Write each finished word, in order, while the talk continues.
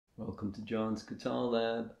Welcome to John's Guitar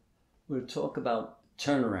Lab. We're going to talk about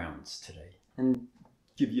turnarounds today and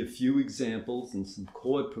give you a few examples and some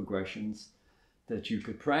chord progressions that you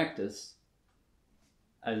could practice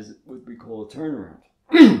as what we call a turnaround.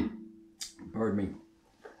 Pardon me.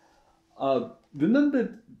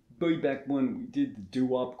 Remember way back when we did the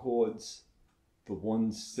doo-wop chords, the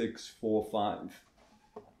 1, 6, 4, 5,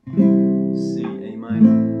 C, A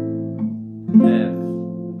minor, F,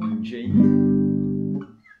 and G.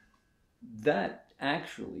 That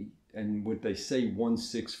actually, and what they say 1,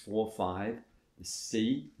 6, 4, 5, the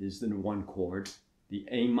C is the 1 chord, the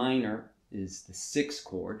A minor is the 6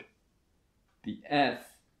 chord, the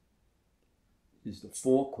F is the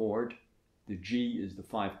 4 chord, the G is the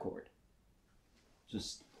 5 chord.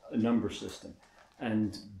 Just a number system.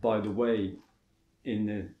 And by the way, in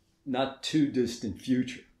the not too distant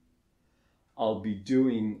future, I'll be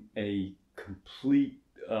doing a complete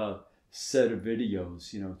set of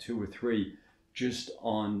videos, 2 or 3, just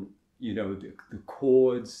on, the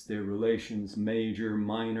chords, their relations, major,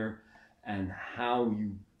 minor, and how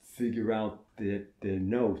you figure out the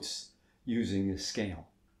notes using a scale.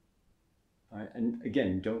 All right? And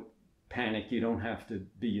again, don't panic. You don't have to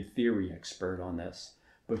be a theory expert on this,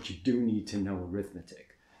 but you do need to know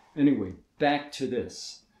arithmetic. Anyway, back to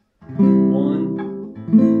this.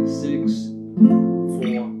 1, 6,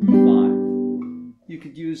 4, 5. You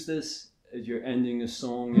could use this as you're ending a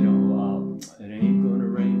song, it ain't gonna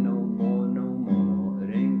rain no more, no more.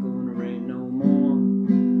 It ain't gonna rain no more.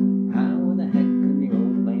 How the heck can the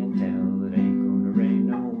old man tell it ain't gonna rain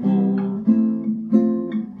no more?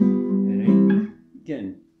 It ain't.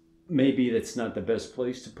 Again, maybe that's not the best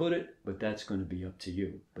place to put it, but that's going to be up to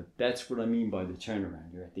you. But that's what I mean by the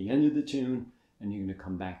turnaround. You're at the end of the tune, and you're going to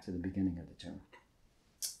come back to the beginning of the tune.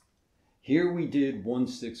 Here we did 1,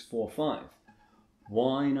 6, 4, 5.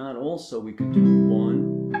 Why not also we could do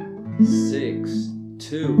 1, 6,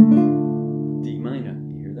 2, D minor.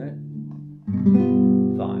 You hear that?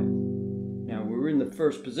 5. Now we're in the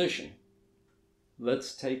first position.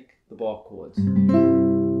 Let's take the bar chords. A minor.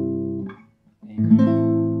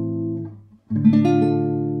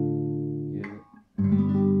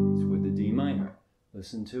 It's with the D minor.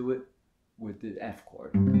 Listen to it with the F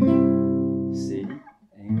chord. C,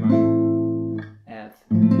 A minor, F,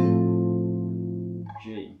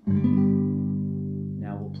 G.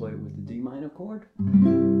 Now we'll play it with the D minor chord. A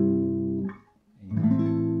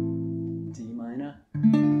minor, D minor.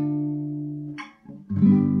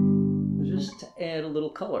 Just to add a little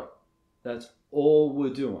color. That's all we're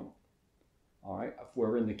doing. All right, if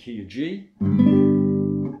we're in the key of G, E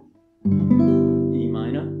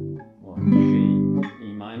minor, or G,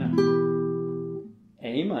 E minor,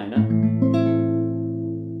 A minor,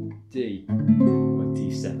 D, or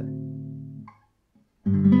D7.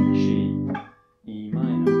 G, E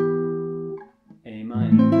minor, A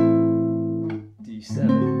minor,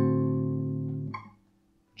 D7,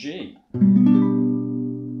 G,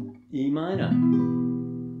 E minor,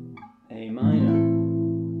 A minor,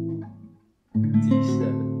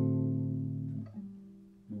 D7.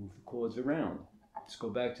 Move the chords around. Let's go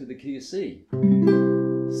back to the key of C.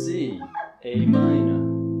 C, A minor,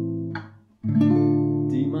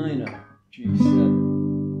 D minor,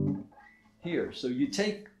 G7. Here, so you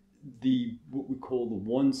take the what we call the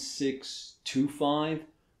 1, 6, 2, 5,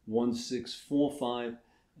 1, 6, 4, 5,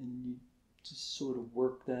 and you just sort of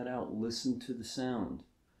work that out. Listen to the sound.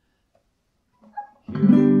 Here,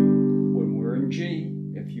 when we're in G,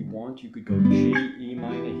 if you want, you could go G, E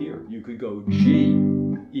minor here. You could go G,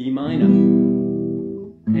 E minor,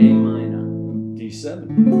 A minor, D7.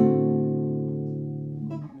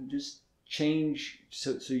 And just change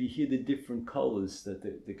so you hear the different colors that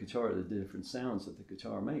the guitar, the different sounds that the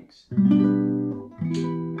guitar makes.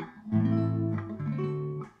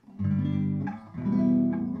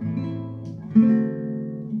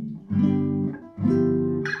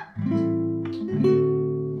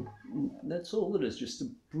 That's all it is, just a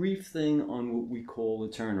brief thing on what we call a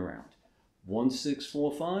turnaround. 1, 6,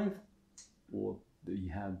 4, 5, or you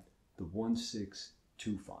have the 1, 6,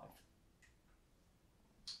 2, 5.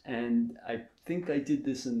 And I think I did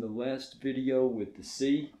this in the last video with the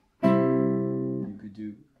C. You could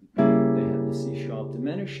do, they have the C sharp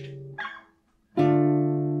diminished, D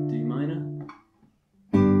minor,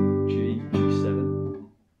 G, G7,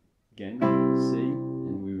 again, C,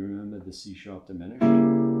 and we remember the C sharp diminished,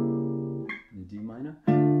 the D minor.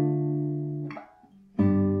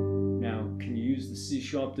 Now, can you use the C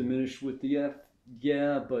sharp diminished with the F?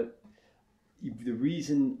 Yeah, but the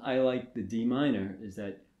reason I like the D minor is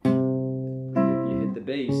that if you hit the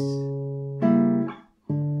bass,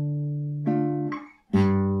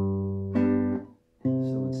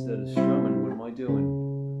 so instead of strumming, what am I doing?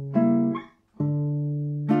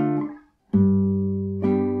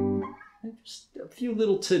 And just a few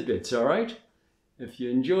little tidbits, all right? If you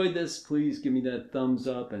enjoyed this, please give me that thumbs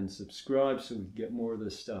up and subscribe so we can get more of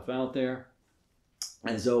this stuff out there.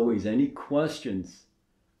 As always, any questions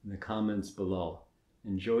in the comments below.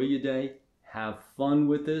 Enjoy your day. Have fun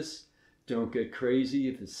with this. Don't get crazy.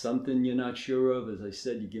 If it's something you're not sure of, as I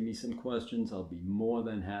said, you give me some questions, I'll be more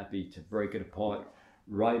than happy to break it apart,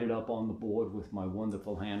 write it up on the board with my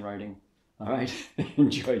wonderful handwriting. All right?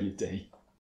 Enjoy your day.